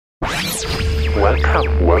Welcome.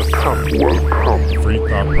 Free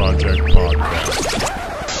Thought Project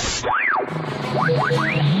Podcast.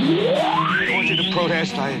 I don't want you to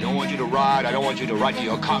protest. I don't want you to riot. I don't want you to write to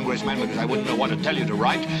your congressman because I wouldn't know what to tell you to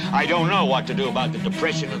write. I don't know what to do about the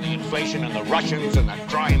depression and the inflation and the Russians and the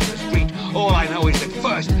crime in the street. All I know is that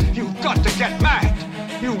first, you've got to get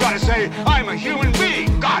mad. You've got to say, I'm a human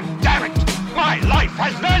being. God damn it. My life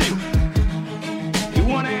has value. You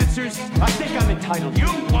want answers? I think I'm entitled. You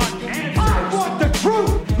want answers? I want the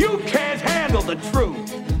truth. You can't handle the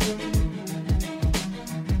truth.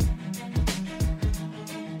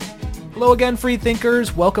 Hello again, free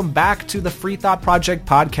thinkers. Welcome back to the Free Thought Project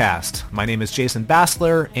podcast. My name is Jason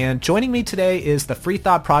Bassler, and joining me today is the Free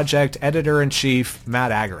Thought Project editor-in-chief,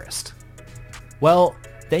 Matt Agorist. Well,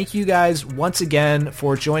 thank you guys once again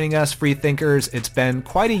for joining us, free thinkers. It's been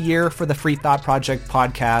quite a year for the Free Thought Project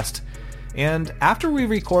podcast, and after we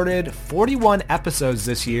recorded 41 episodes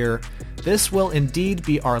this year, this will indeed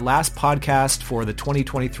be our last podcast for the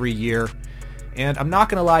 2023 year. And I'm not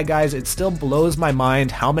going to lie, guys, it still blows my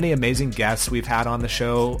mind how many amazing guests we've had on the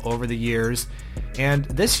show over the years. And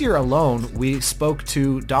this year alone, we spoke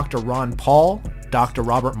to Dr. Ron Paul, Dr.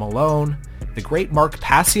 Robert Malone, the great Mark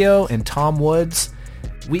Passio and Tom Woods.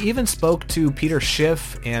 We even spoke to Peter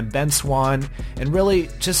Schiff and Ben Swan, and really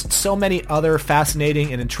just so many other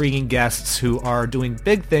fascinating and intriguing guests who are doing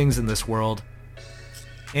big things in this world.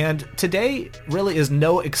 And today really is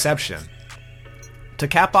no exception. To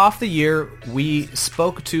cap off the year, we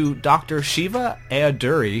spoke to Dr. Shiva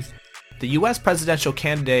Ayyadurai, the U.S. presidential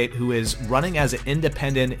candidate who is running as an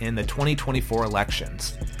independent in the 2024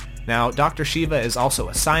 elections. Now, Dr. Shiva is also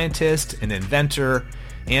a scientist, an inventor,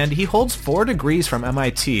 and he holds 4 degrees from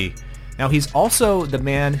MIT. Now, he's also the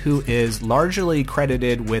man who is largely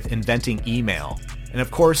credited with inventing email. And of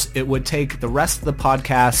course, it would take the rest of the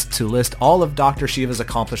podcast to list all of Dr. Shiva's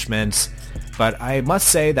accomplishments, but I must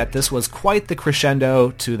say that this was quite the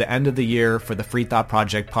crescendo to the end of the year for the Free Thought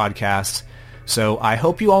Project podcast. So I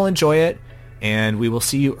hope you all enjoy it, and we will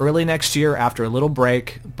see you early next year after a little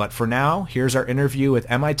break. But for now, here's our interview with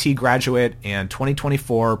MIT graduate and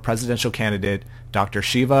 2024 presidential candidate, Dr.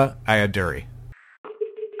 Shiva Ayyadurai.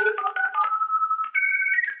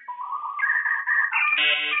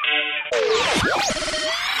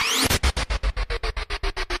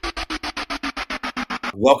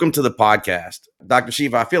 Welcome to the podcast. Dr.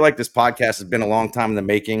 Shiva, I feel like this podcast has been a long time in the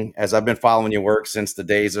making, as I've been following your work since the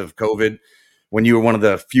days of COVID, when you were one of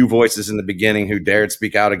the few voices in the beginning who dared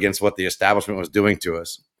speak out against what the establishment was doing to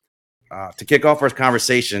us. To kick off our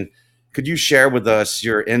conversation, could you share with us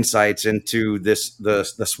your insights into the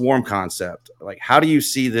swarm concept? Like, how do you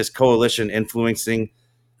see this coalition influencing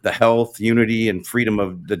the health, unity, and freedom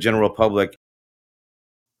of the general public?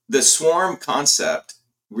 The swarm concept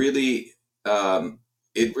really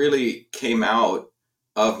it really came out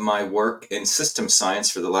of my work in system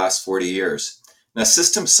science for the last 40 years. Now,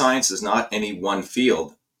 system science is not any one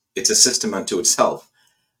field. It's a system unto itself.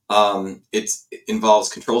 It involves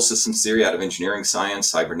control systems theory out of engineering science,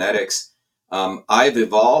 cybernetics. I've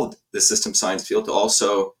evolved the system science field to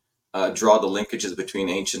also draw the linkages between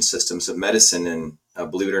ancient systems of medicine and,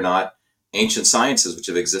 believe it or not, ancient sciences, which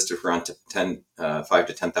have existed for around 5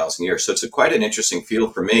 to 10,000 years. So it's quite an interesting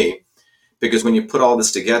field for me, because when you put all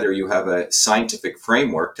this together, you have a scientific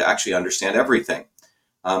framework to actually understand everything.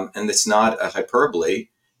 And it's not a hyperbole,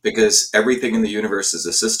 because everything in the universe is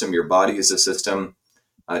a system. Your body is a system.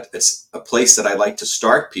 It's a place that I like to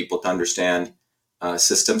start people to understand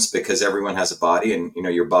systems, because everyone has a body, and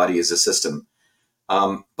your body is a system.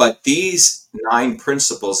 But these 9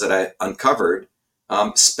 principles that I uncovered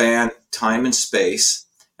span time and space,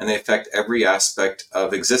 and they affect every aspect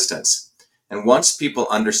of existence. And once people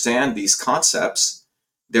understand these concepts,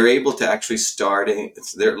 they're able to actually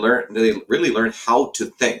they really learn how to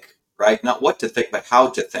think, right? Not what to think, but how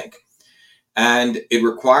to think. And it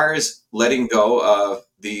requires letting go of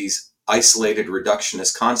these isolated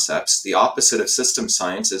reductionist concepts. The opposite of system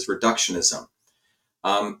science is reductionism.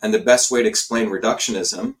 And the best way to explain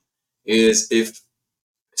reductionism is, if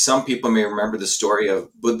some people may remember the story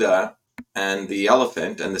of Buddha and the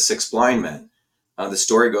elephant and the 6 blind men. The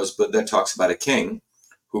story goes, Buddha talks about a king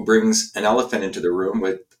who brings an elephant into the room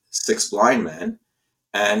with 6 blind men,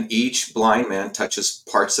 and each blind man touches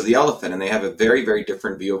parts of the elephant, and they have a very, very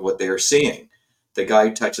different view of what they are seeing. The guy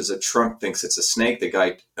who touches a trunk thinks it's a snake. The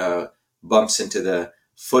guy bumps into the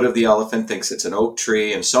foot of the elephant, thinks it's an oak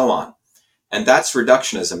tree, and so on. And that's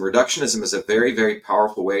reductionism. Reductionism is a very, very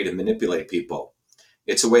powerful way to manipulate people.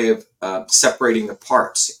 It's a way of separating the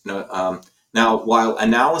parts. Now, while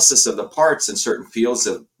analysis of the parts in certain fields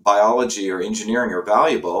of biology or engineering are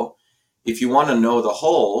valuable, If you want to know the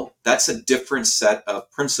whole, that's a different set of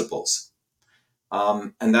principles.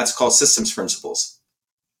 And that's called systems principles.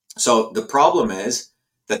 So the problem is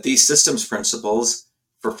that these systems principles,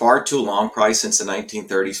 for far too long, probably since the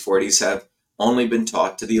 1930s, 40s, have only been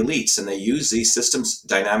taught to the elites. And they use these systems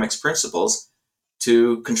dynamics principles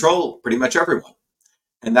to control pretty much everyone.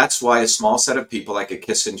 And that's why a small set of people like a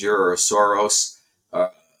Kissinger or a Soros,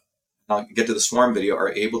 I'll get to the swarm video,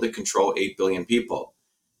 are able to control 8 billion people.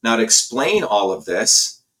 Now, to explain all of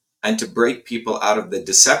this and to break people out of the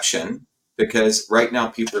deception, because right now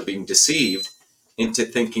people are being deceived into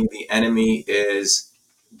thinking the enemy is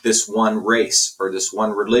this one race or this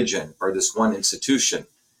one religion or this one institution,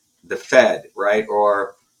 the Fed, right?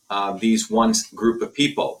 Or these one group of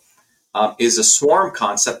people. Is a swarm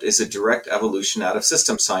concept is a direct evolution out of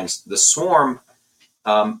system science. The swarm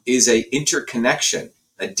is a interconnection,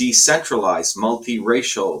 a decentralized,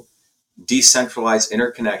 multiracial, decentralized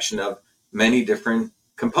interconnection of many different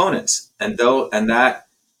components. And that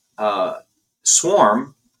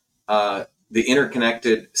swarm, the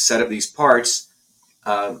interconnected set of these parts,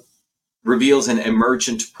 reveals an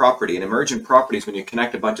emergent property. And emergent properties, when you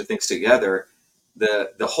connect a bunch of things together,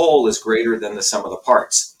 the whole is greater than the sum of the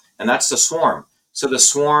parts. And that's the swarm. So the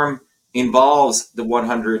swarm involves the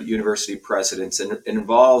 100 university presidents, and it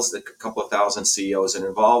involves the couple of thousand CEOs, it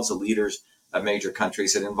involves the leaders of major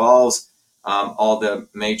countries, it involves all the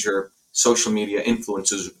major social media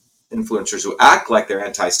influencers who act like they're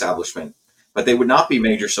anti-establishment, but they would not be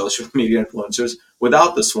major social media influencers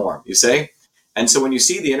without the swarm, you see? And so when you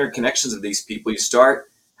see the interconnections of these people, you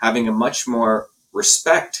start having a much more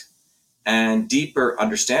respect and deeper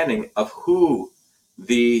understanding of who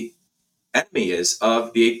the enemy is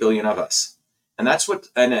of the 8 billion of us. And that's what,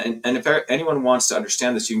 and if anyone wants to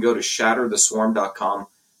understand this, you can go to shattertheswarm.com.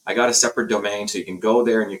 I got a separate domain, so you can go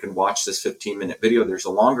there and you can watch this 15-minute video. There's a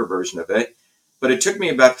longer version of it, but it took me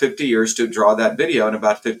about 50 years to draw that video in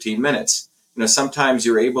about 15 minutes. You know, sometimes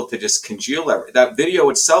you're able to just congeal that video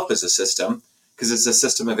itself is a system, because it's a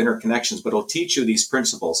system of interconnections, but it'll teach you these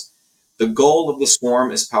principles. The goal of the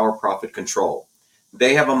swarm is power, profit, control.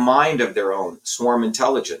 They have a mind of their own, swarm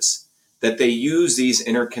intelligence, that they use these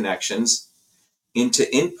interconnections into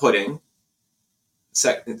inputting.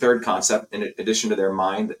 Third concept, in addition to their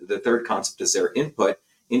mind, the third concept is their input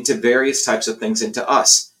into various types of things into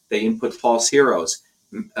us. They input false heroes.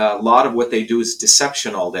 A lot of what they do is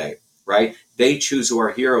deception all day, right? They choose who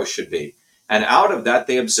our heroes should be. And out of that,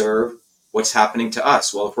 they observe what's happening to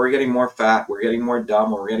us. Well, if we're getting more fat, we're getting more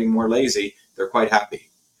dumb, or we're getting more lazy, they're quite happy.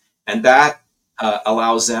 And that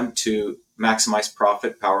allows them to maximize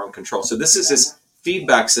profit, power, and control. So this is this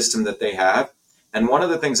feedback system that they have. And one of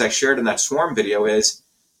the things I shared in that swarm video is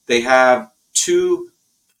they have two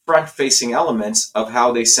front-facing elements of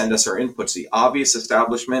how they send us our inputs: the obvious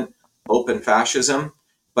establishment, open fascism,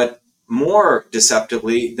 but more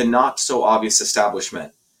deceptively, the not-so-obvious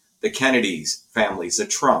establishment, the Kennedys families, the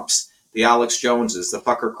Trumps, the Alex Joneses, the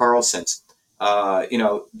Fucker Carlsons.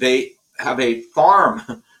 They have a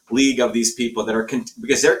farm league of these people that are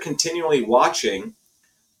because they're continually watching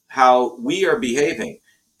how we are behaving.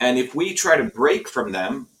 And if we try to break from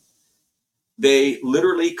them, they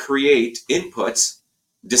literally create inputs,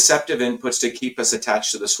 deceptive inputs, to keep us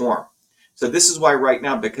attached to the swarm. So this is why right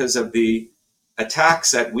now, because of the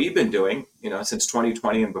attacks that we've been doing, since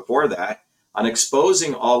 2020 and before that, on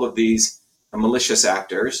exposing all of these malicious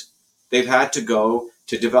actors, they've had to go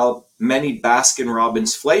to develop many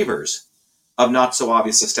Baskin-Robbins flavors of not so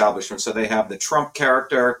obvious establishment. So they have the Trump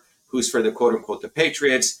character, who's for the quote unquote the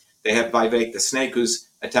patriots. They have Vivek the Snake, who's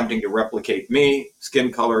attempting to replicate me,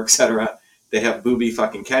 skin color, etc. They have Booby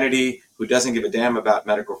fucking Kennedy, who doesn't give a damn about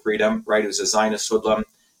medical freedom, right? Who's a Zionist hoodlum.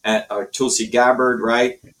 And Tulsi Gabbard,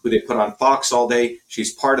 right? Who they put on Fox all day.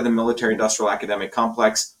 She's part of the military-industrial academic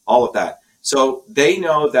complex, all of that. So they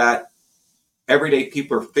know that everyday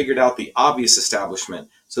people are figured out the obvious establishment.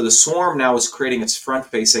 So the swarm now is creating its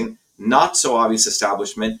front-facing, not so obvious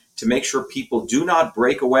establishment to make sure people do not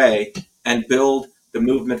break away and build the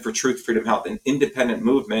movement for truth, freedom, health, an independent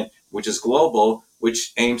movement, which is global,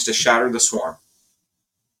 which aims to shatter the swarm.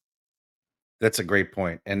 That's a great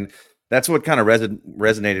point. And that's what kind of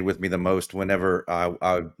resonated with me the most whenever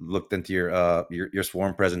I looked into your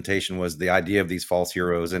swarm presentation, was the idea of these false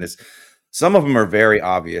heroes. And some of them are very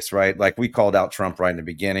obvious, right? Like we called out Trump right in the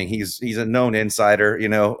beginning. He's a known insider,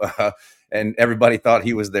 and everybody thought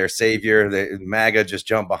he was their savior. The MAGA just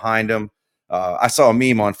jumped behind him. I saw a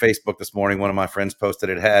meme on Facebook this morning. One of my friends posted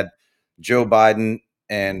it. Had Joe Biden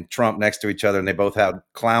and Trump next to each other, and they both had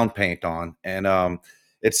clown paint on. And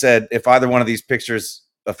it said, if either one of these pictures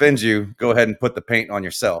offends you, go ahead and put the paint on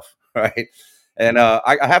yourself, right? And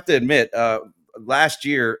I have to admit, last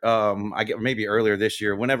year, I get maybe earlier this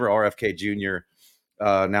year, whenever RFK Jr.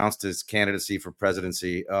 Announced his candidacy for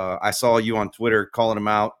presidency, I saw you on Twitter calling him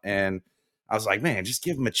out, and I was like, man, just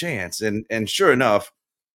give him a chance. And sure enough,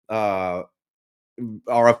 RFK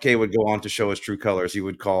would go on to show his true colors. He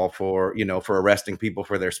would call for, for arresting people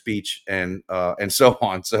for their speech and so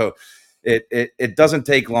on. So it doesn't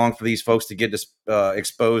take long for these folks to get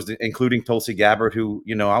exposed, including Tulsi Gabbard, who,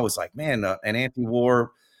 I was like, man, an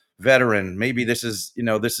anti-war veteran. Maybe this is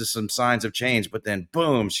some signs of change. But then,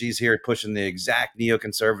 boom, she's here pushing the exact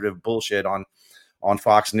neoconservative bullshit on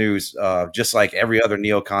Fox News, just like every other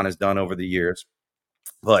neocon has done over the years.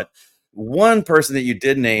 But one person that you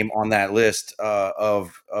did name on that list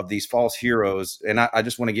of these false heroes, and I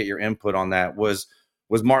just want to get your input on that, was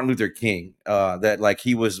Martin Luther King. That like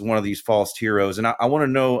he was one of these false heroes, and I want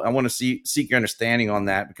to know, I want to seek your understanding on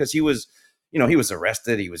that, because he was, he was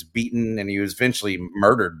arrested, he was beaten, and he was eventually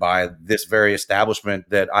murdered by this very establishment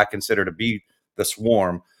that I consider to be the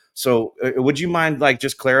Swarm. So would you mind like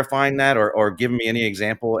just clarifying that, or giving me any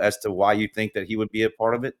example as to why you think that he would be a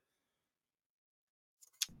part of it?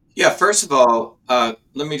 Yeah, first of all,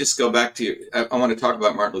 let me just go back to you. I want to talk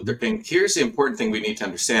about Martin Luther King. Here's the important thing we need to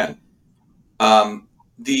understand.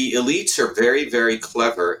 The elites are very, very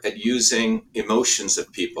clever at using emotions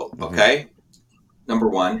of people, okay? Number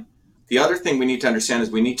one. The other thing we need to understand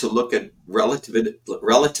is we need to look at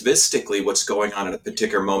relativistically what's going on at a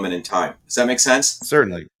particular moment in time. Does that make sense?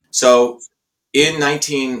 Certainly. So in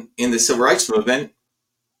the Civil Rights Movement,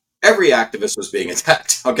 every activist was being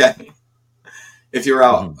attacked, okay? If you're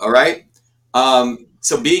out, all right?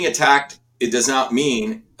 So being attacked, it does not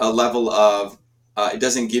mean a level of, it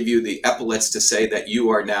doesn't give you the epaulets to say that you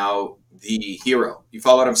are now the hero. You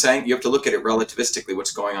follow what I'm saying? You have to look at it relativistically,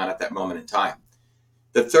 what's going on at that moment in time.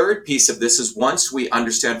 The third piece of this is once we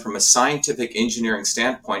understand from a scientific engineering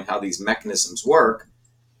standpoint how these mechanisms work,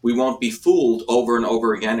 we won't be fooled over and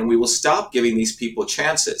over again, and we will stop giving these people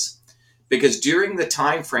chances. Because during the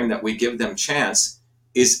time frame that we give them chance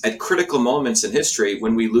is at critical moments in history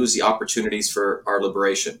when we lose the opportunities for our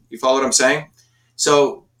liberation. You follow what I'm saying?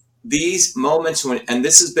 So these moments and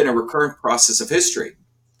this has been a recurrent process of history,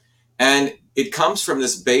 and it comes from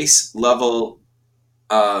this base level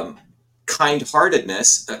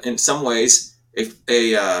kind-heartedness, in some ways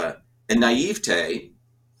a naivete,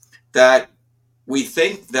 that we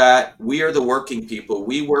think that we are the working people,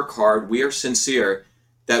 we work hard, we are sincere,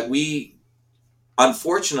 that we,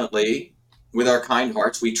 unfortunately, with our kind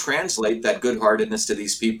hearts, we translate that good-heartedness to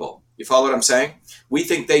these people. You follow what I'm saying? We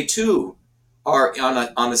think they too are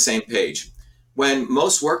on the same page, when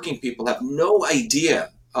most working people have no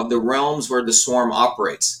idea of the realms where the Swarm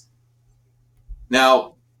operates.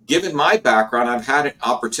 Now, given my background, I've had an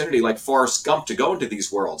opportunity like Forrest Gump to go into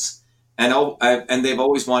these worlds, and they've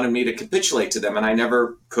always wanted me to capitulate to them, and I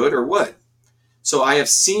never could or would. So I have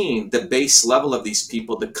seen the base level of these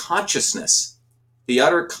people, the consciousness, the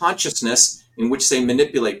utter consciousness in which they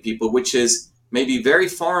manipulate people, which is maybe very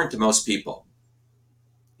foreign to most people.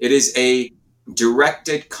 It is a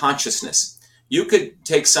directed consciousness. You could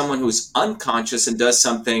take someone who's unconscious and does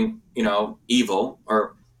something, evil,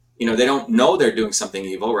 or, they don't know they're doing something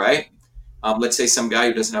evil, right? Let's say some guy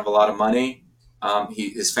who doesn't have a lot of money,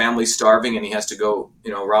 his family's starving and he has to go,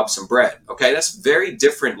 rob some bread. Okay, that's a very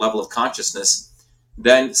different level of consciousness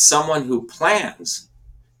than someone who plans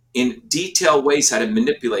in detailed ways how to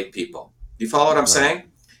manipulate people. Do you follow what I'm saying?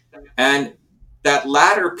 And that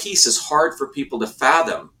latter piece is hard for people to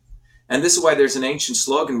fathom. And this is why there's an ancient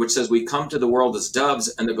slogan which says, we come to the world as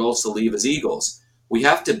doves and the goal is to leave as eagles. We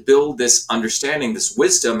have to build this understanding, this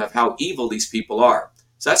wisdom of how evil these people are.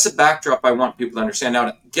 So that's the backdrop I want people to understand. Now,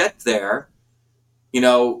 to get there,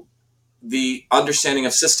 the understanding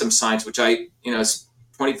of system science, which I,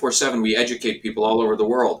 24/7, we educate people all over the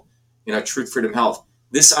world, truth, freedom, health.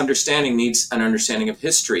 This understanding needs an understanding of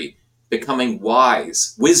history, becoming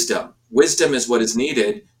wise, wisdom. Wisdom is what is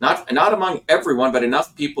needed, not among everyone, but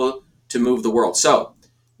enough people to move the world. So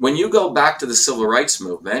when you go back to the civil rights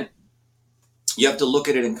movement, you have to look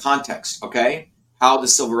at it in context, okay? How the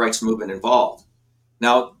civil rights movement evolved.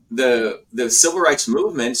 Now, the civil rights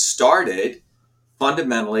movement started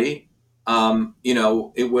fundamentally,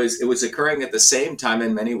 it was occurring at the same time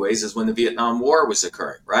in many ways as when the Vietnam War was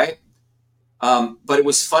occurring, right? But it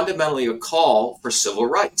was fundamentally a call for civil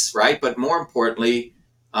rights, right? But more importantly,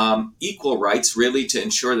 equal rights, really, to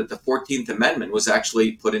ensure that the 14th Amendment was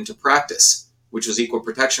actually put into practice, which was Equal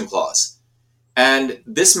Protection Clause. And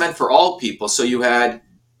this meant for all people. So we had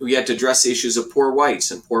to address the issues of poor whites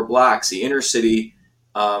and poor blacks, the inner city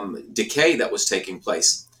decay that was taking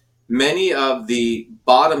place. many of the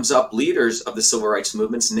bottoms-up leaders of the civil rights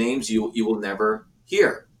movements, names you will never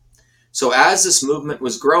hear. So as this movement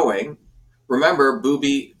was growing, remember,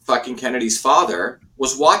 Booby fucking Kennedy's father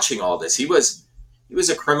was watching all this. He was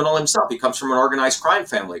a criminal himself. He comes from an organized crime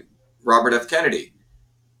family, Robert F. Kennedy,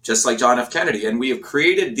 just like John F. Kennedy. And we have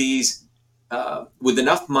created these, with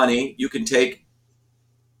enough money, you can take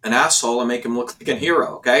an asshole and make him look like a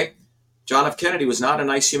hero, okay? John F. Kennedy was not a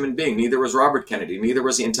nice human being. Neither was Robert Kennedy. Neither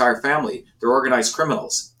was the entire family. They're organized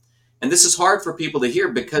criminals. And this is hard for people to hear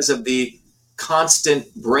because of the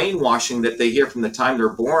constant brainwashing that they hear from the time they're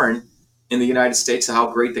born in the United States of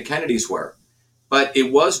how great the Kennedys were. But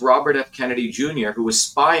it was Robert F. Kennedy Jr. who was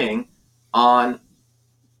spying on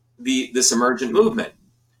this emergent movement.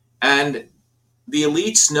 And the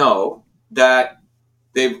elites know that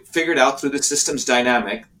they've figured out through the system's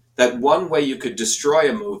dynamic that one way you could destroy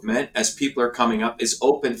a movement as people are coming up is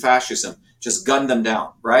open fascism. Just gun them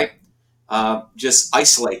down, right? Just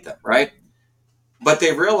isolate them, right? But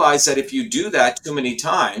they realize that if you do that too many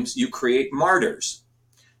times, you create martyrs.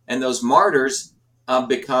 And those martyrs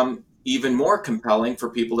become even more compelling for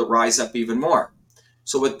people to rise up even more.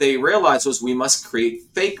 So what they realized was we must create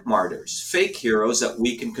fake martyrs, fake heroes that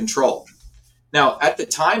we can control. Now, at the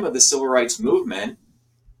time of the civil rights movement,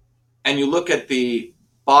 and you look at the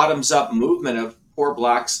bottoms-up movement of poor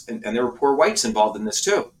blacks, and there were poor whites involved in this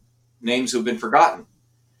too, names who have been forgotten,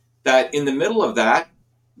 that in the middle of that,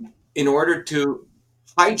 in order to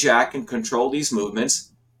hijack and control these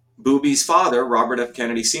movements, Booby's father, Robert F.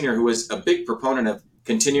 Kennedy Sr., who was a big proponent of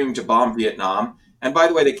continuing to bomb Vietnam, and by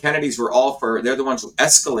the way, the Kennedys were they're the ones who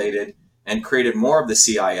escalated and created more of the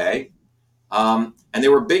CIA, and they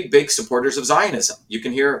were big supporters of Zionism. You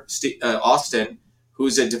can hear Austin,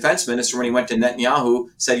 who's a defense minister, when he went to Netanyahu,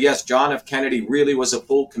 said, yes, John F. Kennedy really was a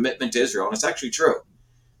full commitment to Israel, and it's actually true.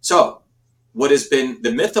 So what has been,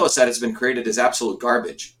 the mythos that has been created is absolute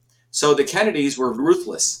garbage. So the Kennedys were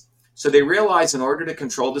ruthless. So they realized in order to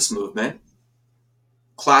control this movement,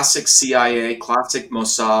 classic CIA, classic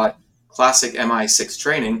Mossad, classic MI6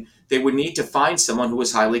 training, they would need to find someone who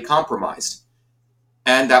was highly compromised.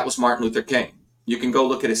 And that was Martin Luther King. You can go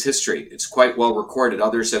look at his history. It's quite well recorded.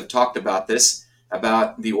 Others have talked about this,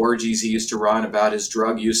 about the orgies he used to run, about his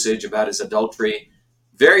drug usage, about his adultery.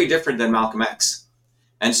 Very different than Malcolm X.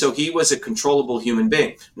 And so he was a controllable human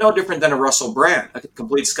being. No different than a Russell Brand, a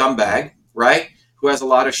complete scumbag, right? Who has a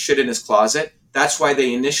lot of shit in his closet. That's why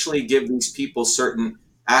they initially give these people certain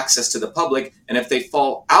access to the public. And if they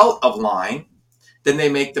fall out of line, then they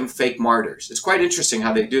make them fake martyrs. It's quite interesting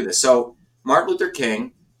how they do this. So Martin Luther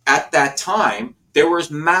King, at that time, there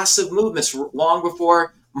was massive movements long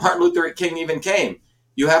before Martin Luther King even came.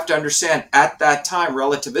 You have to understand, at that time,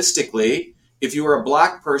 relativistically, if you were a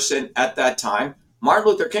black person at that time,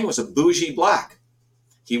 Martin Luther King was a bougie black.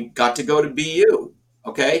 He got to go to BU,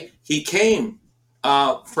 okay? He came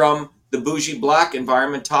from the bougie black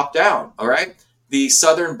environment top down, all right? The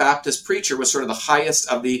Southern Baptist preacher was sort of the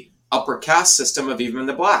highest of the upper caste system of even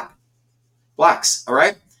the blacks, all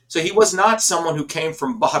right? So he was not someone who came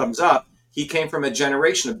from bottoms up. He came from a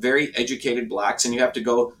generation of very educated blacks, and you have to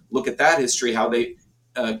go look at that history, how they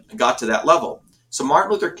got to that level. So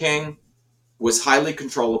Martin Luther King was highly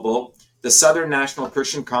controllable. The Southern National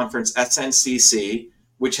Christian Conference, SNCC,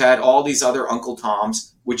 which had all these other Uncle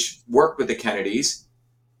Toms, which worked with the Kennedys,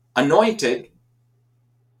 anointed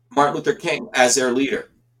Martin Luther King as their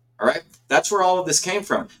leader. All right? That's where all of this came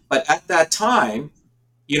from. But at that time,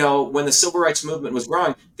 you know, when the civil rights movement was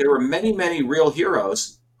growing, there were many, many real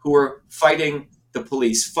heroes who were fighting the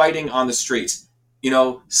police, fighting on the streets, you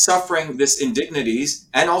know, suffering this indignities,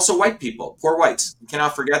 and also white people, poor whites. You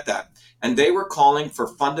cannot forget that. And they were calling for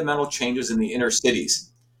fundamental changes in the inner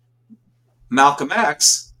cities. Malcolm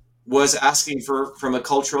X was asking for, from a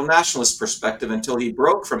cultural nationalist perspective, until he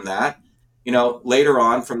broke from that, you know, later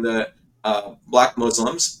on from the black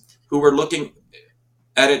Muslims who were looking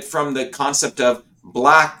at it from the concept of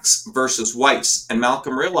blacks versus whites. And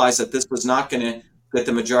Malcolm realized that this was not going to get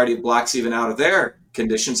the majority of blacks even out of their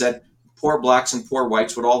conditions, that poor blacks and poor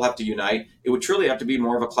whites would all have to unite. It would truly have to be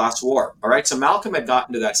more of a class war. All right. So Malcolm had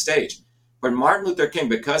gotten to that stage. But Martin Luther King,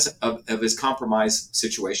 because of his compromise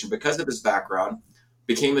situation, because of his background,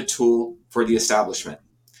 became a tool for the establishment.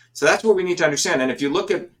 So that's what we need to understand. And if you look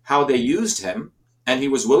at how they used him, and he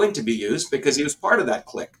was willing to be used because he was part of that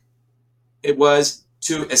clique, it was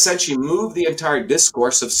to essentially move the entire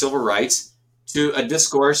discourse of civil rights to a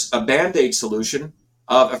discourse, a Band-Aid solution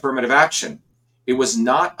of affirmative action. It was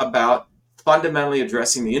not about fundamentally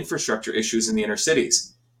addressing the infrastructure issues in the inner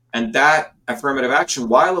cities. And that affirmative action,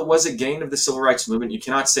 while it was a gain of the civil rights movement, you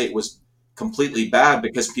cannot say it was completely bad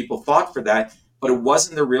because people fought for that. but it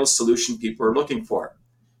wasn't the real solution people were looking for.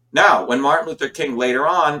 Now, when Martin Luther King later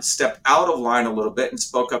on stepped out of line a little bit and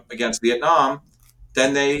spoke up against Vietnam,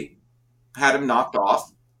 then they had him knocked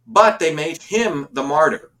off, but they made him the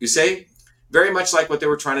martyr. You see, very much like what they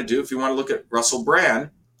were trying to do. If you want to look at Russell Brand,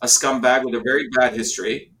 a scumbag with a very bad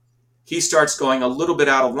history, he starts going a little bit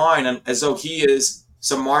out of line and as though he is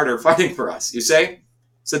some martyr fighting for us, you see?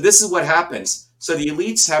 So this is what happens. So the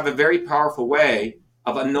elites have a very powerful way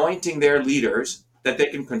of anointing their leaders that they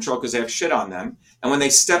can control because they have shit on them. And when they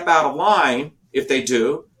step out of line, if they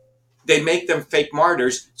do, they make them fake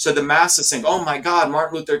martyrs. So the masses think, oh my God,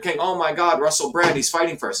 Martin Luther King. Oh my God, Russell Brand, he's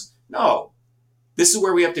fighting for us. No, this is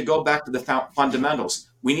where we have to go back to the fundamentals.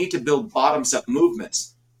 We need to build bottoms-up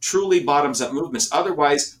movements, truly bottoms-up movements.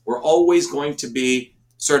 Otherwise, we're always going to be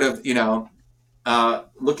sort of,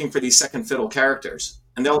 looking for these second fiddle characters.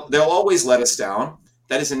 And they'll always let us down.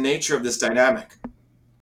 That is the nature of this dynamic.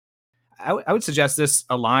 I would suggest this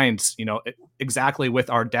aligns, exactly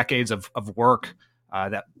with our decades of work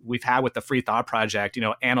that we've had with the Free Thought Project,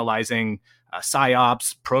 analyzing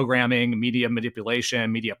psyops, programming, media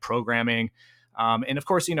manipulation, media programming. And of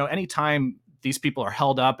course, anytime these people are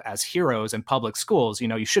held up as heroes in public schools,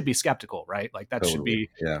 you should be skeptical, right? Like that should be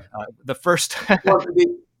the first. Well,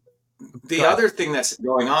 the other thing that's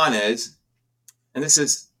going on is, and this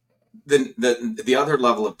is the other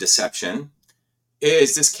level of deception,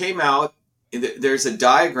 is this came out. There's a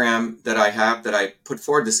diagram that I have that I put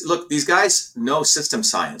forward. Look, these guys know system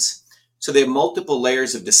science. So they have multiple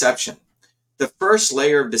layers of deception. The first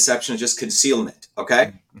layer of deception is just concealment,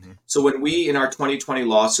 okay? Mm-hmm. So when we, in our 2020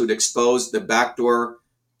 lawsuit, exposed the backdoor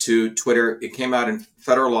to Twitter, it came out in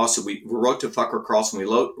federal lawsuit. We wrote to Tucker Carlson, we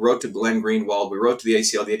wrote to Glenn Greenwald, we wrote to the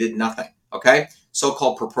ACL, they did nothing, okay?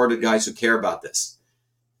 So-called purported guys who care about this.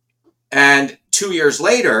 And 2 years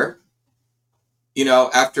later,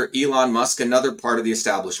 after Elon Musk, another part of the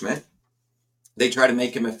establishment, they try to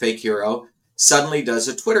make him a fake hero, suddenly does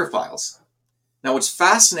a Twitter files. Now, what's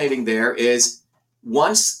fascinating there is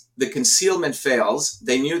once the concealment fails,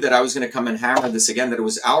 they knew that I was going to come and hammer this again, that it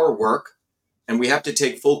was our work, and we have to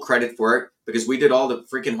take full credit for it because we did all the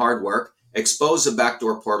freaking hard work, exposed the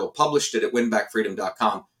backdoor portal, published it at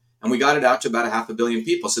winbackfreedom.com, and we got it out to about 500 million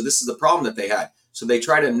people. So this is the problem that they had. So they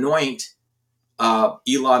try to anoint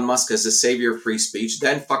Elon Musk as the savior of free speech.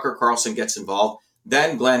 Then Tucker Carlson gets involved.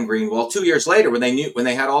 Then Glenn Greenwald 2 years later, when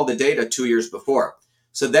they had all the data 2 years before.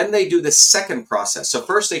 So then they do the second process. So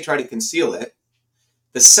first they try to conceal it.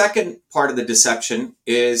 The second part of the deception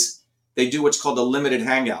is they do what's called a limited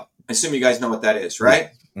hangout. I assume you guys know what that is, right?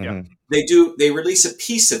 Mm-hmm. They release a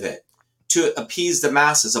piece of it to appease the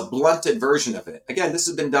masses, a blunted version of it. Again, this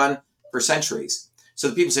has been done for centuries. So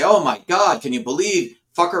the people say, oh my God, can you believe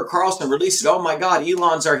Tucker Carlson released it? Oh my God,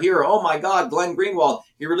 Elon's our hero. Oh my God, Glenn Greenwald,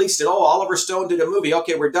 he released it. Oh, Oliver Stone did a movie.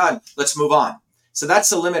 Okay, we're done. Let's move on. So that's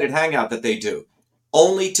the limited hangout that they do,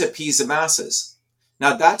 only to appease the masses.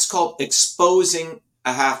 Now that's called exposing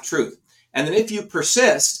a half-truth. And then if you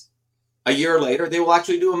persist, a year later, they will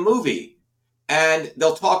actually do a movie and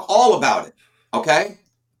they'll talk all about it, okay?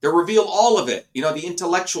 They'll reveal all of it. The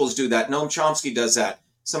intellectuals do that. Noam Chomsky does that.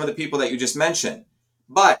 Some of the people that you just mentioned.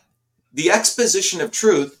 But the exposition of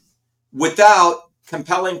truth without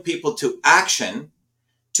compelling people to action,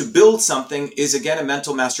 to build something, is again a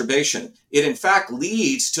mental masturbation. It in fact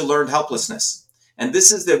leads to learned helplessness. And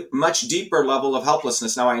this is the much deeper level of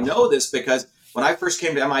helplessness. Now I know this because when I first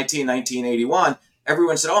came to MIT in 1981,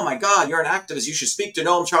 everyone said, oh my God, you're an activist. You should speak to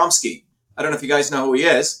Noam Chomsky. I don't know if you guys know who he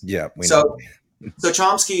is. Yeah, we know. So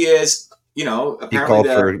Chomsky is, apparently he called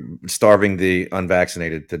for starving the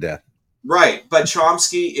unvaccinated to death. Right, but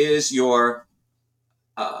Chomsky is your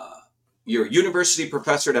university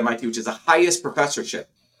professor at MIT, which is the highest professorship.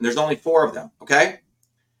 And there's only 4 of them, okay?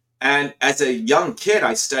 And as a young kid,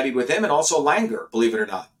 I studied with him and also Langer, believe it or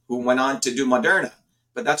not, who went on to do Moderna.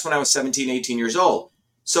 But that's when I was 17, 18 years old.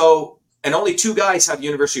 So, and only 2 guys have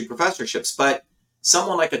university professorships. But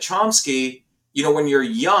someone like a Chomsky, when you're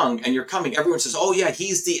young and you're coming, everyone says, oh yeah,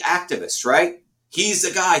 he's the activist, right? He's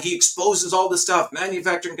the guy. He exposes all the stuff,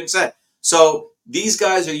 manufacturing consent. So these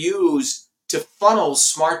guys are used to funnel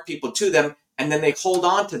smart people to them, and then they hold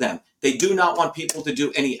on to them. They do not want people to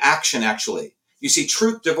do any action, actually. You see,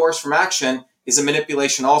 truth divorced from action is a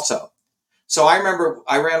manipulation also. So I remember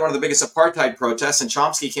I ran one of the biggest apartheid protests, and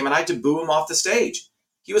Chomsky came and I had to boo him off the stage.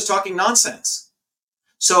 He was talking nonsense.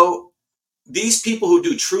 So these people who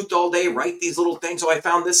do truth all day, write these little things, oh, I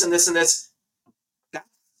found this and this and this.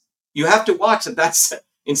 You have to watch that. That's,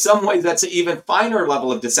 in some ways, that's an even finer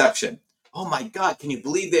level of deception. Oh my God, can you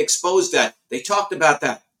believe they exposed that? They talked about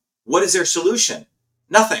that. What is their solution?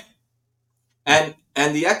 Nothing. And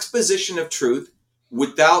And the exposition of truth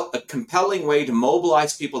without a compelling way to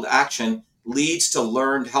mobilize people to action leads to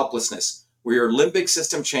learned helplessness, where your limbic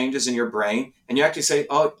system changes in your brain and you actually say,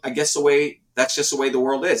 oh, I guess that's just the way the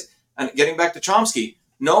world is. And getting back to Chomsky,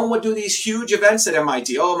 no one would do these huge events at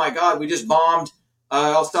MIT. Oh my God, we just bombed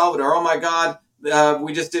El Salvador. Oh my God,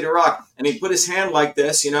 we just did Iraq. And he'd put his hand like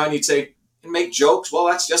this, and he'd say, and make jokes. Well,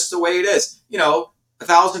 that's just the way it is.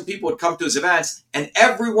 1,000 people would come to his events, and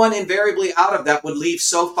everyone invariably out of that would leave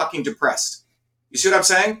so fucking depressed. You see what I'm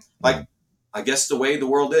saying? Like, I guess the way the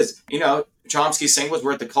world is. Chomsky's saying was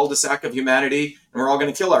we're at the cul-de-sac of humanity and we're all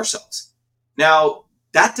going to kill ourselves. Now,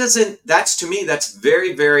 that's to me, that's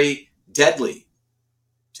very, very deadly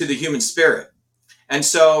to the human spirit. And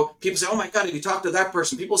so people say, oh my God, have you talked to that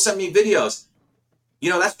person? People send me videos.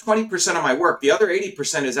 That's 20% of my work. The other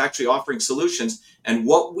 80% is actually offering solutions and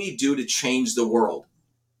what we do to change the world.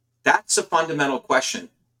 That's a fundamental question,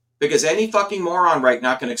 because any fucking moron right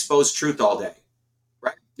now can expose truth all day,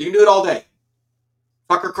 right? You can do it all day.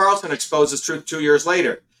 Tucker Carlson exposes truth 2 years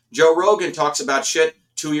later. Joe Rogan talks about shit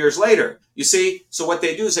 2 years later. You see? So what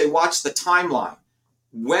they do is they watch the timeline.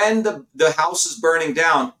 When the house is burning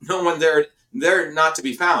down, no one they're not to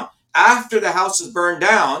be found. After the house is burned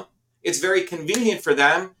down, it's very convenient for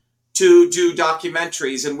them to do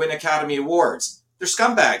documentaries and win Academy Awards. They're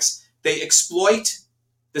scumbags. They exploit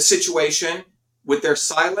the situation with their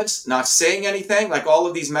silence, not saying anything, like all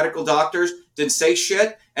of these medical doctors didn't say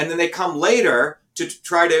shit, and then they come later to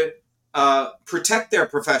try to protect their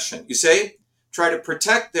profession. You see? Try to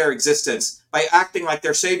protect their existence by acting like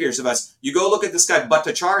they're saviors of us. You go look at this guy,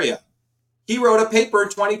 Bhattacharya. He wrote a paper in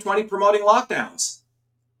 2020 promoting lockdowns.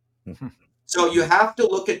 So you have to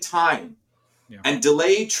look at time. Yeah. And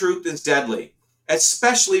delayed truth is deadly,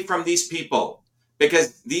 especially from these people,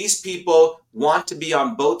 because these people want to be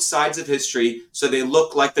on both sides of history so they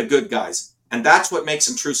look like the good guys. And that's what makes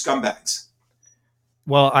them true scumbags.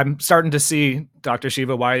 Well, I'm starting to see, Dr.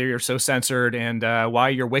 Shiva, why you're so censored and why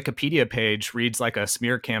your Wikipedia page reads like a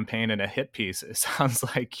smear campaign and a hit piece. It sounds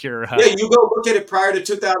like you're... Yeah, you go look at it prior to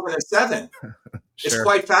 2007. Sure. It's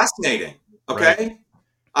quite fascinating, okay? Right.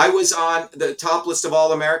 I was on the top list of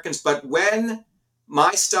all Americans, but when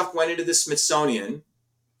my stuff went into the Smithsonian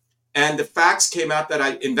and the facts came out that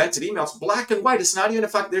I invented emails, black and white, it's not even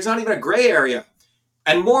there's not even a gray area.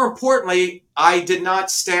 And more importantly, I did not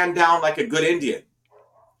stand down like a good Indian.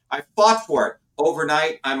 I fought for it.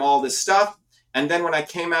 Overnight, I'm all this stuff. And then when I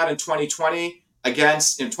came out in 2020 in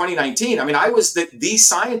 2019, I was the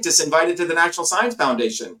scientist invited to the National Science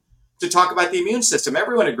Foundation to talk about the immune system.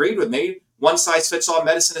 Everyone agreed with me. One size fits all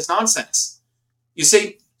medicine is nonsense. You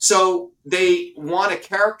see, so they want to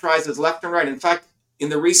characterize as left and right. In fact, in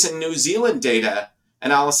the recent New Zealand data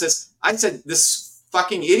analysis, I said this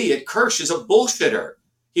fucking idiot Kirsch is a bullshitter.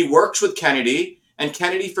 He works with Kennedy, and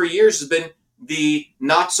Kennedy for years has been the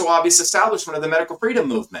not so obvious establishment of the medical freedom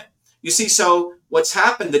movement. You see, so what's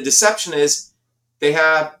happened, the deception is they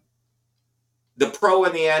have the pro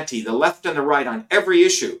and the anti, the left and the right on every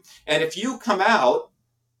issue. And if you come out,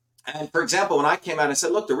 and for example, when I came out and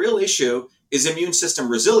said, look, the real issue is immune system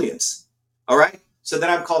resilience. All right. So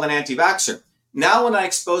then I'm called an anti-vaxxer. Now, when I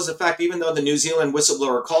expose the fact, even though the New Zealand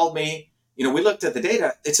whistleblower called me, we looked at the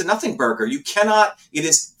data, it's a nothing burger. It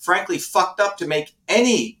is frankly fucked up to make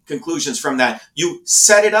any conclusions from that. You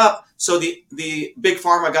set it up so the big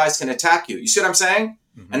pharma guys can attack you. You see what I'm saying?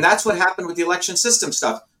 Mm-hmm. And that's what happened with the election system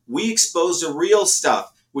stuff. We exposed the real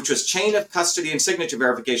stuff, which was chain of custody and signature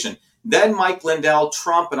verification. Then Mike Lindell,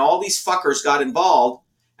 Trump, and all these fuckers got involved,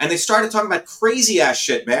 and they started talking about crazy ass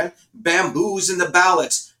shit, man. Bamboos in the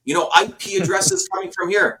ballots, IP addresses coming from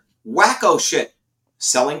here. Wacko shit.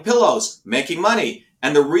 Selling pillows, making money,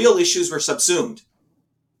 and the real issues were subsumed.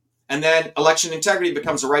 And then election integrity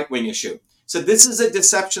becomes a right-wing issue. So this is a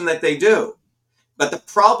deception that they do. But the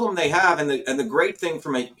problem they have, and the great thing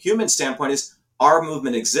from a human standpoint, is our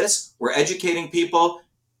movement exists. We're educating people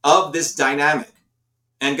of this dynamic.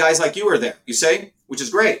 And guys like you are there, you say, which is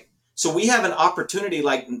great. So we have an opportunity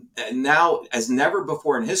like now as never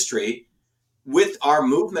before in history with our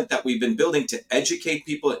movement that we've been building to educate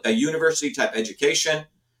people, a university type education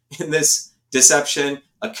in this deception,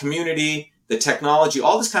 a community, the technology,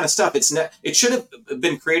 all this kind of stuff. It should have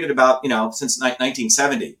been created about, since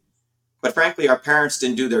 1970. But frankly, our parents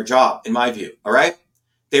didn't do their job, in my view. All right.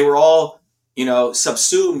 They were all,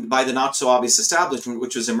 subsumed by the not so obvious establishment,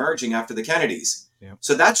 which was emerging after the Kennedys. Yeah.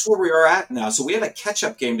 So that's where we are at now. So we have a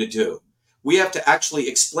catch-up game to do. We have to actually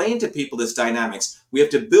explain to people this dynamics. We have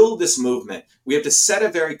to build this movement. We have to set a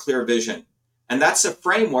very clear vision. And that's a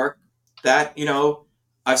framework that,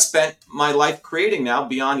 I've spent my life creating now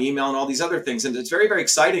beyond email and all these other things. And it's very, very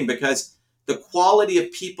exciting because The quality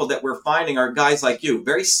of people that we're finding are guys like you,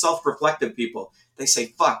 very self-reflective people. They say,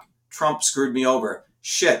 fuck, Trump screwed me over.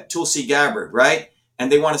 Shit, Tulsi Gabbard, right?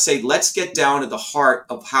 And they want to say, let's get down to the heart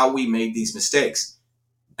of how we made these mistakes.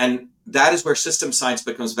 And that is where system science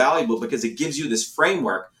becomes valuable, because it gives you this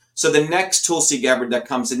framework. So the next Tulsi Gabbard that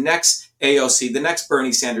comes, the next AOC, the next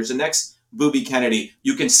Bernie Sanders, the next Booby Kennedy,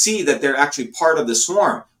 you can see that they're actually part of the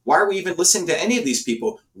swarm. Why are we even listening to any of these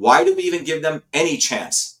people? Why do we even give them any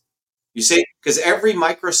chance? You see, because every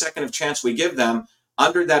microsecond of chance we give them,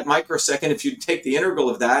 under that microsecond, if you take the integral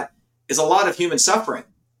of that, is a lot of human suffering.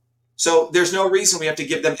 So there's no reason we have to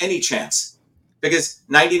give them any chance, because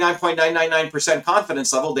 99.999%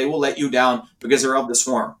 confidence level, they will let you down because they're of the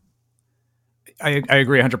swarm. I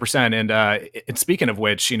agree 100%. And speaking of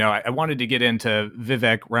which, I wanted to get into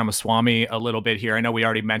Vivek Ramaswamy a little bit here. I know we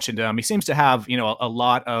already mentioned him. He seems to have, a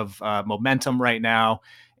lot of momentum right now.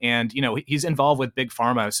 And, he's involved with Big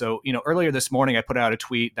Pharma. So, earlier this morning, I put out a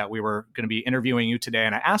tweet that we were going to be interviewing you today.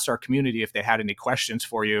 And I asked our community if they had any questions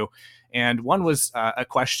for you. And one was a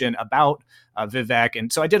question about Vivek.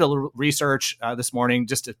 And so I did a little research this morning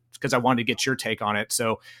just because I wanted to get your take on it.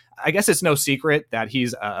 So I guess it's no secret that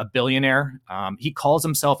he's a billionaire. He calls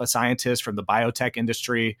himself a scientist from the biotech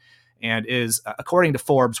industry and is, according to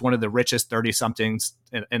Forbes, one of the richest 30-somethings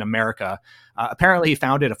in America. Apparently, he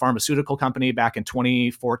founded a pharmaceutical company back in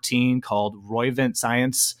 2014 called Roivant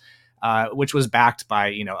Science, which was backed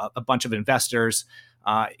by a bunch of investors.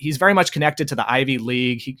 He's very much connected to the Ivy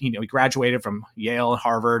League. He graduated from Yale and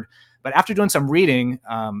Harvard. But after doing some reading,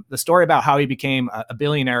 the story about how he became a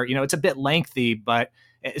billionaire, it's a bit lengthy, but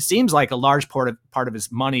it seems like a large part of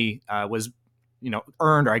his money was,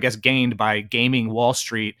 earned, or I guess gained, by gaming Wall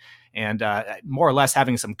Street and more or less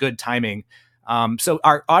having some good timing. So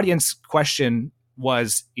our audience question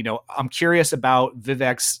was, I'm curious about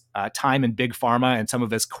Vivek's time in Big Pharma and some of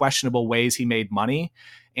his questionable ways he made money.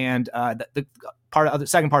 And the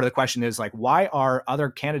second part of the question is, like, why are other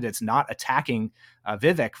candidates not attacking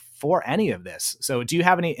Vivek for any of this? So do you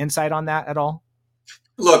have any insight on that at all?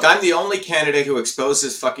 Look, I'm the only candidate who exposed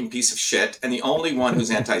this fucking piece of shit, and the only one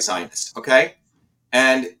who's anti-Zionist, okay?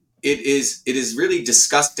 And it is really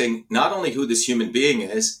disgusting, not only who this human being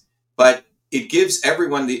is, but it gives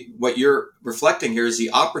everyone what you're reflecting here is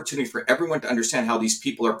the opportunity for everyone to understand how these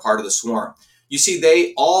people are part of the swarm. You see,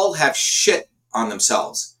 they all have shit on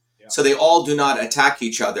themselves. Yeah. So they all do not attack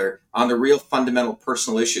each other on the real fundamental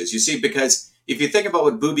personal issues. You see, because if you think about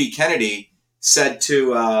what Booby Kennedy said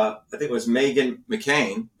to, I think it was Meghan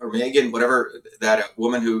McCain, or Megan, whatever, that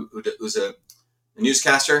woman who's a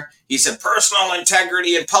newscaster, he said personal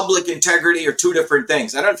integrity and public integrity are two different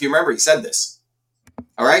things. I don't know if you remember, he said this.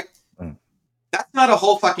 All right? That's not a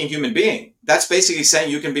whole fucking human being. That's basically saying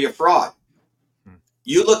you can be a fraud.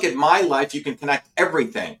 You look at my life, you can connect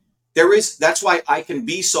everything. That's why I can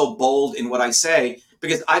be so bold in what I say,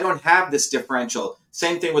 because I don't have this differential.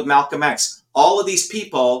 Same thing with Malcolm X. All of these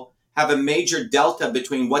people have a major delta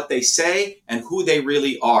between what they say and who they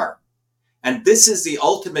really are. And this is the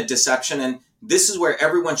ultimate deception. And this is where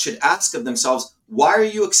everyone should ask of themselves, why are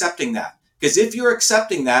you accepting that? Because if you're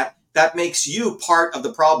accepting that, that makes you part of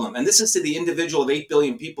the problem. And this is to the individual of 8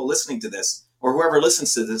 billion people listening to this, or whoever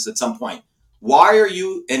listens to this at some point. Why are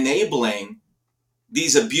you enabling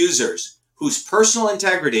these abusers whose personal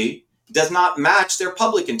integrity does not match their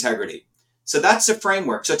public integrity? So that's the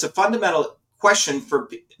framework. So it's a fundamental question for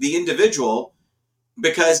the individual,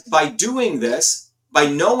 because by doing this, by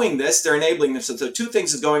knowing this, they're enabling this. So two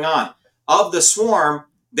things is going on. Of the swarm,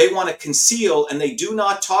 they want to conceal, and they do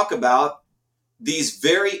not talk about these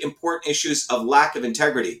very important issues of lack of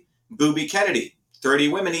integrity. Booby Kennedy, 30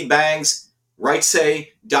 women he bangs, writes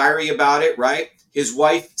a diary about it, right? His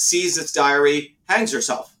wife sees this diary, hangs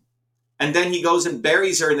herself. And then he goes and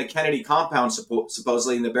buries her in the Kennedy compound,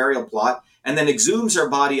 supposedly in the burial plot, and then exhumes her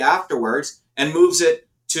body afterwards and moves it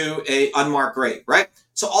to a unmarked grave, right?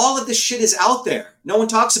 So all of this shit is out there. No one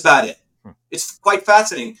talks about it. It's quite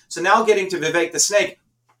fascinating. So now getting to Vivek the Snake,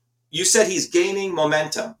 you said he's gaining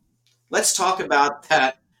momentum. Let's talk about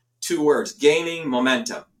that 2 words, gaining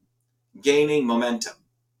momentum. Gaining momentum.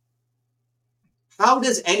 How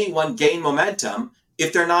does anyone gain momentum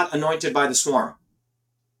if they're not anointed by the swarm?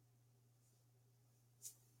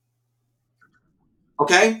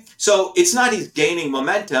 Okay? So it's not he's gaining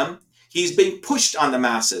momentum. He's being pushed on the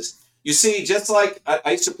masses. You see, just like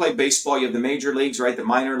I used to play baseball, you have the major leagues, right? The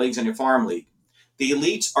minor leagues and your farm league. The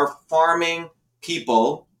elites are farming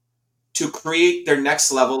people to create their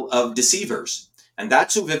next level of deceivers. And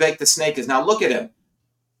that's who Vivek the Snake is. Now look at him.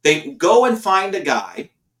 They go and find a guy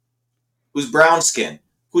who's brown skinned,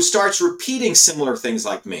 who starts repeating similar things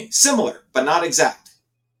like me. Similar, but not exact.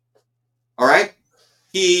 All right?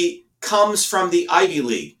 He comes from the Ivy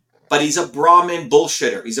League, but he's a Brahmin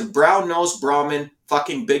bullshitter. He's a brown-nosed Brahmin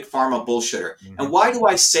fucking big pharma bullshitter. Mm-hmm. And why do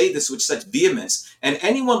I say this with such vehemence? And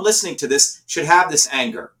anyone listening to this should have this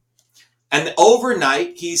anger. And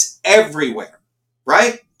overnight, he's everywhere,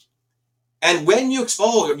 right? And when you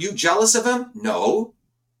expose, are you jealous of him? No.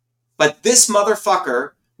 But this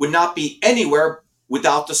motherfucker would not be anywhere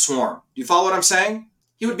without the swarm. Do you follow what I'm saying?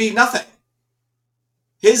 He would be nothing.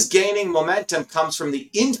 His gaining momentum comes from the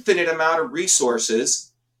infinite amount of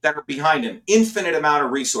resources that are behind him. Infinite amount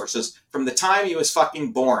of resources from the time he was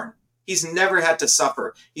fucking born. He's never had to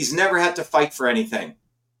suffer. He's never had to fight for anything.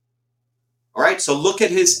 All right? So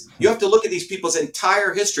you have to look at these people's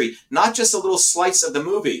entire history, not just a little slice of the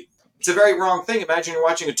movie. It's a very wrong thing. Imagine you're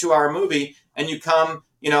watching a 2-hour movie and you come,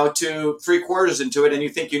 to 3/4 into it and you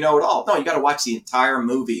think you know it all. No, you got to watch the entire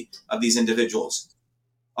movie of these individuals.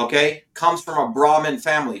 Okay? Comes from a Brahmin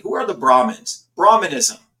family. Who are the Brahmins?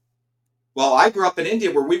 Brahmanism. Well, I grew up in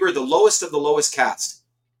India where we were the lowest of the lowest caste.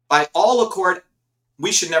 By all accord,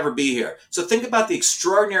 we should never be here. So think about the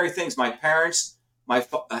extraordinary things my parents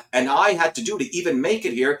and I had to do to even make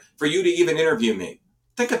it here for you to even interview me.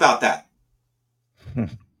 Think about that.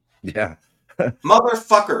 Yeah.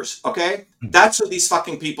 Motherfuckers, okay? That's who these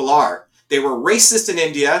fucking people are. They were racist in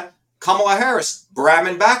India. Kamala Harris,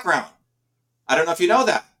 Brahmin background. I don't know if you know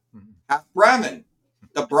that. Half Brahmin.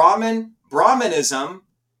 The Brahmanism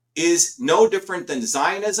is no different than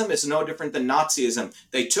Zionism, is no different than Nazism.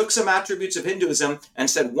 They took some attributes of Hinduism and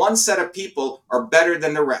said one set of people are better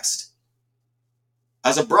than the rest.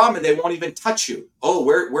 As a Brahmin, they won't even touch you. Oh,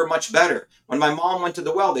 we're much better. When my mom went to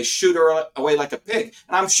the well, they shoot her away like a pig.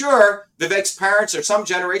 And I'm sure Vivek's parents or some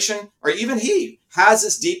generation, or even he, has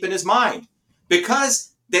this deep in his mind.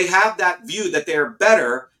 Because they have that view that they're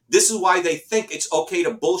better, this is why they think it's okay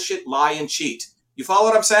to bullshit, lie, and cheat. You follow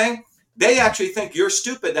what I'm saying? They actually think you're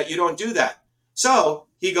stupid that you don't do that. So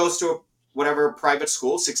he goes to whatever private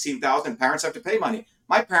school, 16,000, parents have to pay money.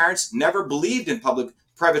 My parents never believed in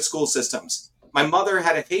private school systems. My mother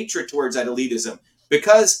had a hatred towards that elitism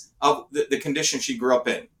because of the condition she grew up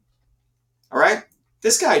in. All right?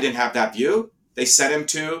 This guy didn't have that view. They sent him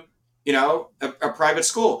to, a private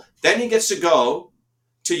school. Then he gets to go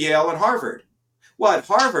to Yale and Harvard. Well, at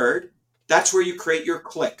Harvard, that's where you create your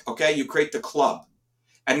clique, okay? You create the club.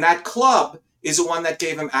 And that club is the one that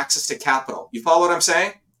gave him access to capital. You follow what I'm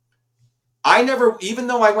saying? Even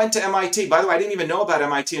though I went to MIT, by the way, I didn't even know about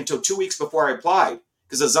MIT until 2 weeks before I applied.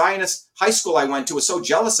 Because the Zionist high school I went to was so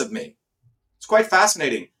jealous of me. It's quite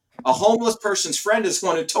fascinating. A homeless person's friend is the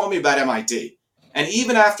one who told me about MIT. And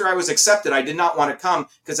even after I was accepted, I did not want to come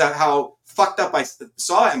because of how fucked up I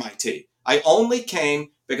saw MIT. I only came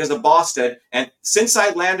because the boss did. And since I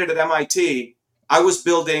landed at MIT, I was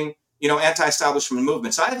building, anti-establishment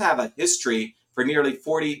movements. I have a history for nearly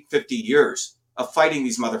 40, 50 years of fighting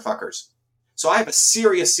these motherfuckers. So I have a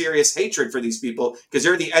serious, serious hatred for these people because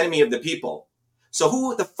they're the enemy of the people. So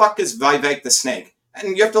who the fuck is Vivek the Snake?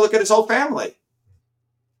 And you have to look at his whole family.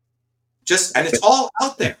 And it's all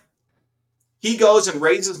out there. He goes and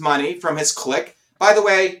raises money from his clique. By the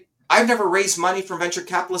way, I've never raised money from venture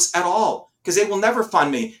capitalists at all because they will never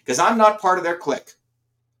fund me because I'm not part of their clique.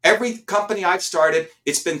 Every company I've started,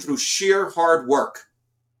 it's been through sheer hard work.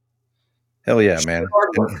 Hell yeah, man.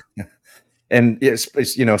 And yes,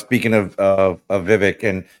 speaking of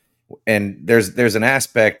Vivek and there's an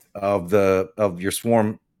aspect of your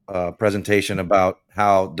swarm presentation about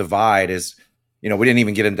how divide is, we didn't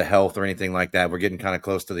even get into health or anything like that. We're getting kind of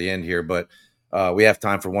close to the end here, but we have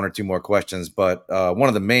time for one or two more questions. But one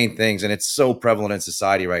of the main things, and it's so prevalent in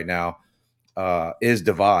society right now, is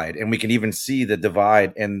divide. And we can even see the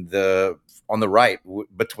divide on the right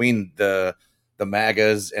between the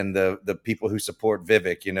MAGAs and the people who support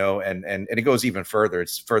Vivek, and it goes even further.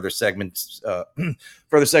 It's further segmentation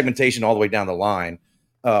all the way down the line.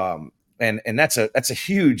 And that's a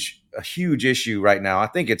huge issue right now. I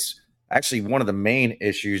think it's actually one of the main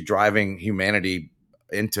issues driving humanity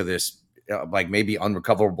into this maybe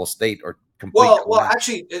unrecoverable state or complete. Well,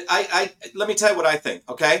 actually, I let me tell you what I think.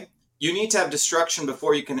 Okay, you need to have destruction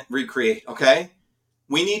before you can recreate. Okay,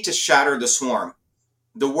 we need to shatter the swarm.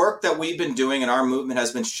 The work that we've been doing in our movement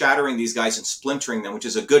has been shattering these guys and splintering them, which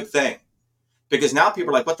is a good thing. Because now people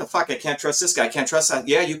are like, what the fuck? I can't trust this guy. I can't trust that.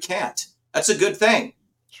 Yeah, you can't. That's a good thing.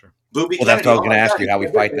 Sure. Well, that's what I was going to ask you, how we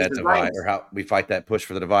fight that divide or how we fight that push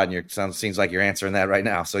for the divide. And seems like you're answering that right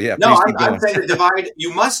now. So yeah. No, I'm saying the divide,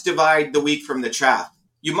 you must divide the wheat from the chaff.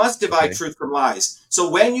 You must divide truth from lies. So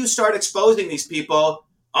when you start exposing these people,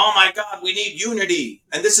 oh my God, we need unity.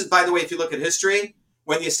 And this is, by the way, if you look at history,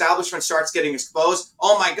 when the establishment starts getting exposed,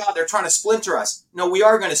 oh my God, they're trying to splinter us. No, we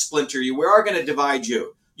are going to splinter you. We are going to divide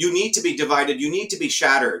you. You need to be divided. You need to be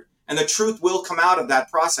shattered. And the truth will come out of that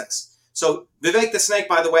process. So Vivek the Snake,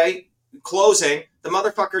 by the way, closing, the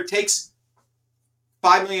motherfucker takes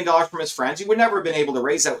 $5 million from his friends. He would never have been able to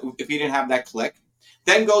raise that if he didn't have that click.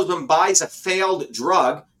 Then goes and buys a failed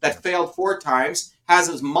drug that failed 4 times, has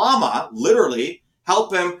his mama literally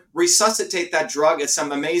help him resuscitate that drug as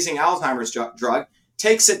some amazing Alzheimer's drug,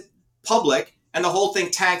 takes it public, and the whole thing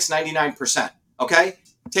tanks 99%. Okay?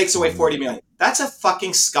 Takes away 40 million. That's a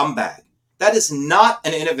fucking scumbag. That is not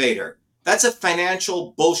an innovator. That's a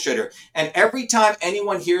financial bullshitter. And every time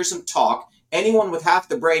anyone hears him talk, anyone with half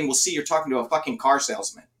the brain will see you're talking to a fucking car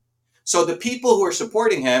salesman. So the people who are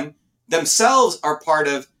supporting him themselves are part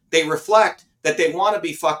of, they reflect that they want to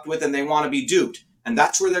be fucked with and they want to be duped. And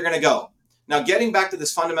that's where they're going to go. Now, getting back to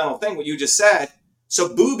this fundamental thing, what you just said,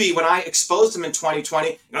 so Booby, when I exposed him in 2020,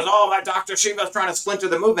 he goes, oh, that Dr. Shiva is trying to splinter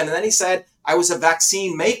the movement. And then he said, I was a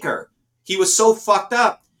vaccine maker. He was so fucked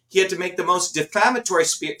up. He had to make the most defamatory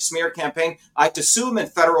smear campaign. I had to sue him in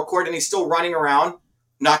federal court, and he's still running around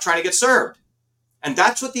not trying to get served. And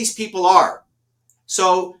that's what these people are.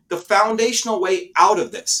 So the foundational way out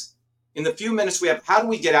of this, in the few minutes we have, how do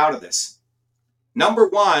we get out of this? Number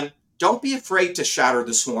one, don't be afraid to shatter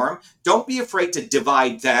the swarm. Don't be afraid to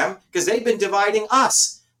divide them, because they've been dividing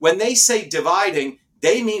us. When they say dividing,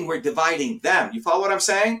 they mean we're dividing them. You follow what I'm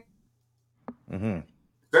saying? Mm-hmm.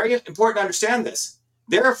 Very important to understand this.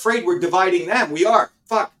 They're afraid we're dividing them. We are.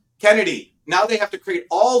 Fuck. Kennedy. Now they have to create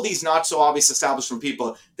all these not so obvious establishment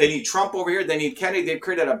people. They need Trump over here. They need Kennedy. They've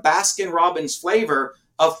created a Baskin-Robbins flavor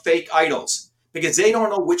of fake idols because they don't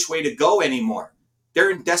know which way to go anymore.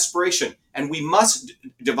 They're in desperation, and we must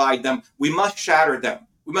divide them. We must shatter them.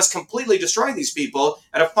 We must completely destroy these people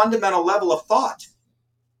at a fundamental level of thought.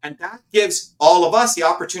 And that gives all of us the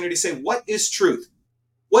opportunity to say, what is truth?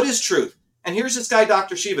 What is truth? And here's this guy,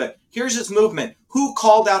 Dr. Shiva. Here's his movement. Who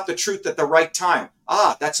called out the truth at the right time?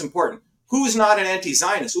 Ah, that's important. Who's not an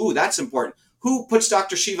anti-Zionist? Ooh, that's important. Who puts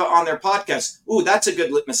Dr. Shiva on their podcast? Ooh, that's a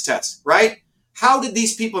good litmus test, right? How did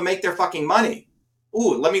these people make their fucking money?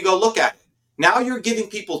 Ooh, let me go look at it. Now you're giving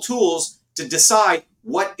people tools to decide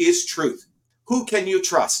what is truth. Who can you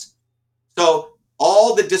trust? So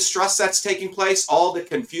all the distrust that's taking place, all the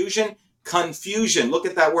confusion, look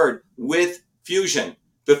at that word, with fusion.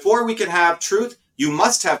 Before we can have truth, you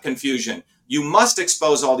must have confusion. You must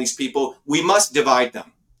expose all these people. We must divide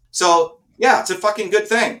them. So, yeah, it's a fucking good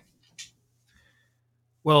thing.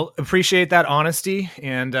 Well, appreciate that honesty.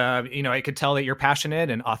 And, I could tell that you're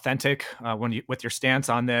passionate and authentic with your stance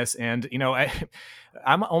on this. And,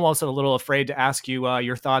 I'm almost a little afraid to ask you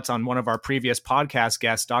your thoughts on one of our previous podcast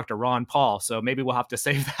guests, Dr. Ron Paul. So maybe we'll have to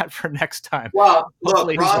save that for next time. Well,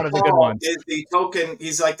 hopefully look, he's Ron one of the good Paul ones. Is the token.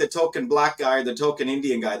 He's like the token black guy or the token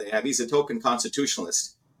Indian guy they have. He's a token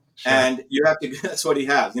constitutionalist. Sure. And you have to, that's what he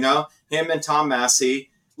has, him and Tom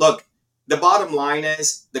Massey. Look, the bottom line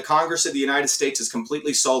is the Congress of the United States is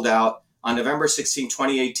completely sold out. On November 16,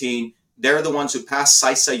 2018, they're the ones who passed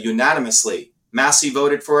CISA unanimously. Massey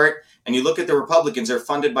voted for it. And you look at the Republicans, they're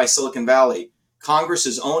funded by Silicon Valley. Congress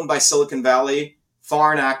is owned by Silicon Valley,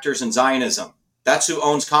 foreign actors, and Zionism. That's who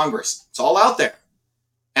owns Congress. It's all out there.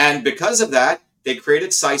 And because of that, they created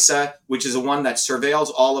CISA, which is the one that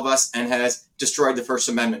surveils all of us and has destroyed the First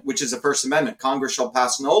Amendment, which is the First Amendment. Congress shall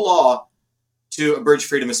pass no law to abridge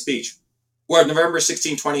freedom of speech. Well, November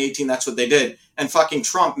 16, 2018, that's what they did. And fucking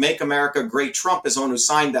Trump, Make America Great Trump, is the one who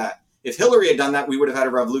signed that. If Hillary had done that, we would have had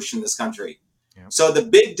a revolution in this country. Yeah. So the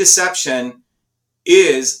big deception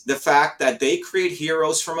is the fact that they create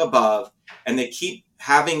heroes from above and they keep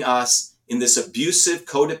having us in this abusive,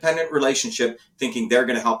 codependent relationship thinking they're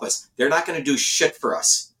going to help us. They're not going to do shit for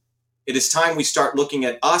us. It is time we start looking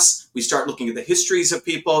at us, we start looking at the histories of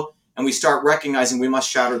people, and we start recognizing we must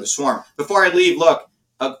shatter the swarm. Before I leave, look,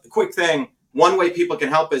 a quick thing. One way people can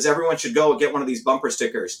help is everyone should go and get one of these bumper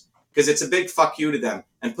stickers because it's a big fuck you to them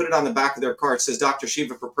and put it on the back of their car. It says Dr.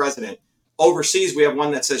 Shiva for president. Overseas, we have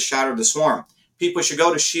one that says shatter the swarm. People should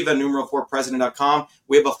go to Shiva4president.com.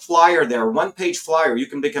 We have a flyer there, one-page flyer. You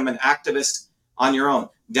can become an activist on your own.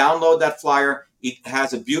 Download that flyer. It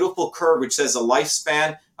has a beautiful curve which says the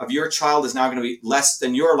lifespan of your child is now going to be less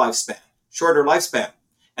than your lifespan, shorter lifespan.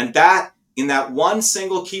 And that, in that one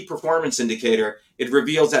single key performance indicator, it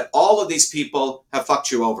reveals that all of these people have fucked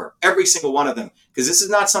you over, every single one of them. Because this is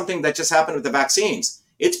not something that just happened with the vaccines.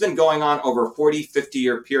 It's been going on over a 40,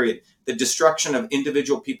 50-year period. The destruction of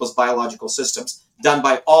individual people's biological systems done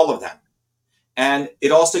by all of them. And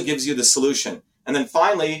it also gives you the solution. And then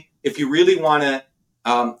finally, if you really want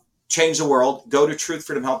to change the world, go to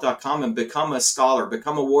truthfreedomhealth.com and become a scholar,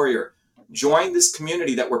 become a warrior. Join this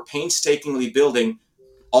community that we're painstakingly building,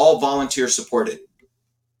 all volunteer supported.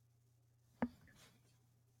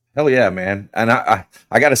 Hell yeah, man. And I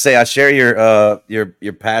got to say, I share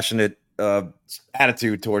your passionate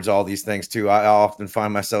attitude towards all these things too. I often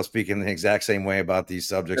find myself speaking the exact same way about these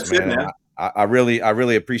subjects, That's man. good, man. I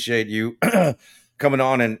really appreciate you coming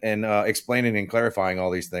on and explaining and clarifying all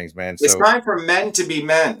these things, man. It's So time for men to be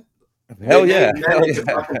men. hell They yeah. made men into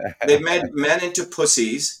they made men into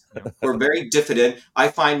pussies who are very diffident. I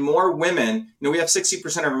find more women, we have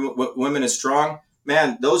 60% of women is strong.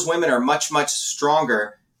 Man, those women are much, much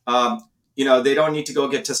stronger. They don't need to go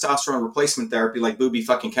get testosterone replacement therapy like Booby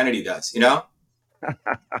fucking Kennedy does,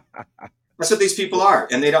 That's what these people are.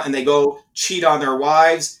 And they go cheat on their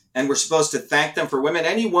wives, and we're supposed to thank them for women.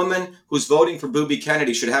 Any woman who's voting for Booby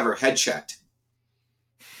Kennedy should have her head checked.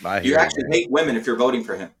 You actually hate women if you're voting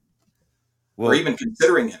for him. Or even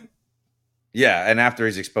considering him. Yeah, and after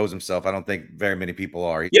he's exposed himself, I don't think very many people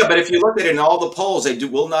are. Yeah, but if you look at it in all the polls,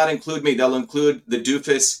 will not include me. They'll include the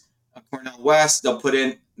doofus Cornel West. They'll put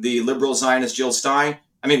in the liberal Zionist Jill Stein.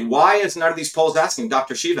 I mean, why is none of these polls asking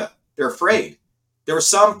Dr. Shiva? They're afraid. There was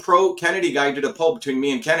some pro-Kennedy guy who did a poll between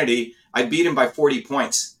me and Kennedy. I beat him by 40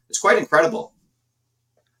 points. It's quite incredible.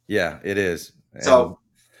 Yeah, it is. So...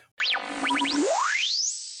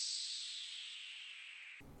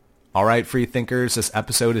 All right, free thinkers, this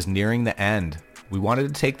episode is nearing the end. We wanted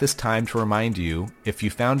to take this time to remind you, if you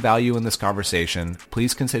found value in this conversation,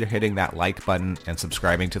 please consider hitting that like button and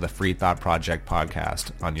subscribing to the Free Thought Project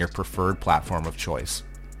podcast on your preferred platform of choice.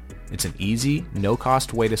 It's an easy,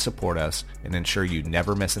 no-cost way to support us and ensure you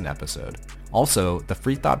never miss an episode. Also, the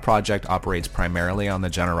Free Thought Project operates primarily on the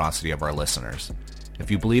generosity of our listeners. If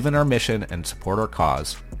you believe in our mission and support our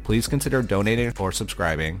cause, please consider donating or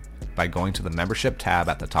subscribing by going to the membership tab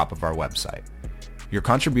at the top of our website. Your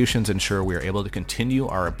contributions ensure we are able to continue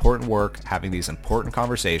our important work having these important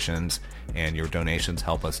conversations, and your donations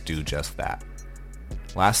help us do just that.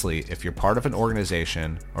 Lastly, if you're part of an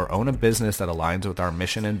organization or own a business that aligns with our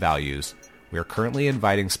mission and values, we are currently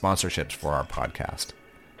inviting sponsorships for our podcast.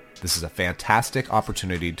 This is a fantastic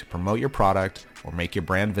opportunity to promote your product or make your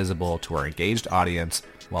brand visible to our engaged audience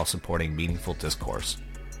while supporting meaningful discourse.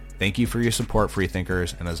 Thank you for your support, free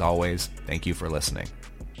thinkers, and as always, thank you for listening.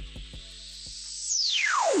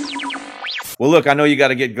 Well, look, I know you got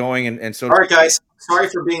to get going, and so. All right, guys. Sorry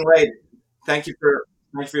for being late. Thank you for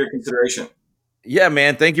your consideration. Yeah,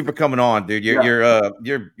 man. Thank you for coming on, dude.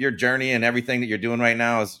 Your journey and everything that you're doing right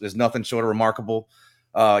now is nothing short of remarkable.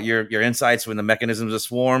 Your insights in the mechanisms of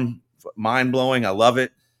swarm, mind blowing. I love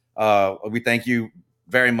it. We thank you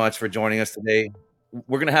very much for joining us today.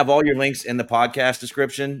 We're going to have all your links in the podcast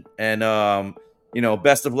description, and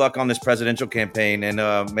best of luck on this presidential campaign,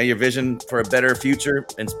 and may your vision for a better future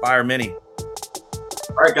inspire many.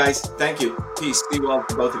 All right, guys. Thank you. Peace. Be well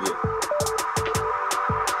to both of you.